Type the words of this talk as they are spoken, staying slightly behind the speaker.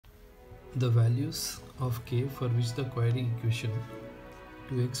The values of k for which the quadratic equation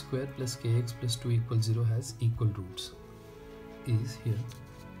 2x square plus kx plus 2 equals 0 has equal roots is here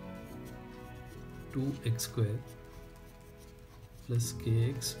 2x square plus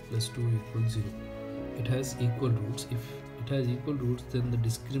kx plus 2 equals 0. It has equal roots. If it has equal roots, then the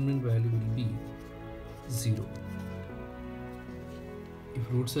discriminant value will be 0.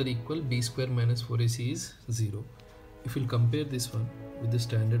 If roots are equal, b square minus 4ac is 0. If we'll compare this one with the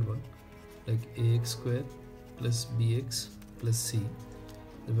standard one, like ax square plus bx plus c,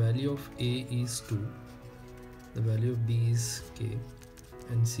 the value of a is 2, the value of b is k,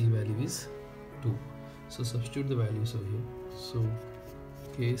 and c value is 2. So substitute the values over here. So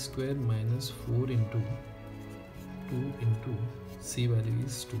k square minus 4 into 2 into c value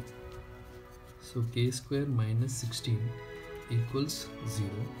is 2. So k square minus 16 equals 0.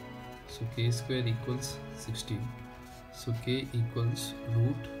 So k square equals 16. So k equals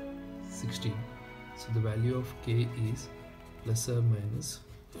root 16. So the value of k is plus or minus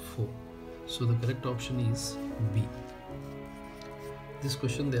 4. So the correct option is B. This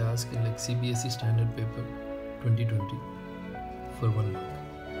question they ask in like CBSE standard paper 2020 for 1 mark.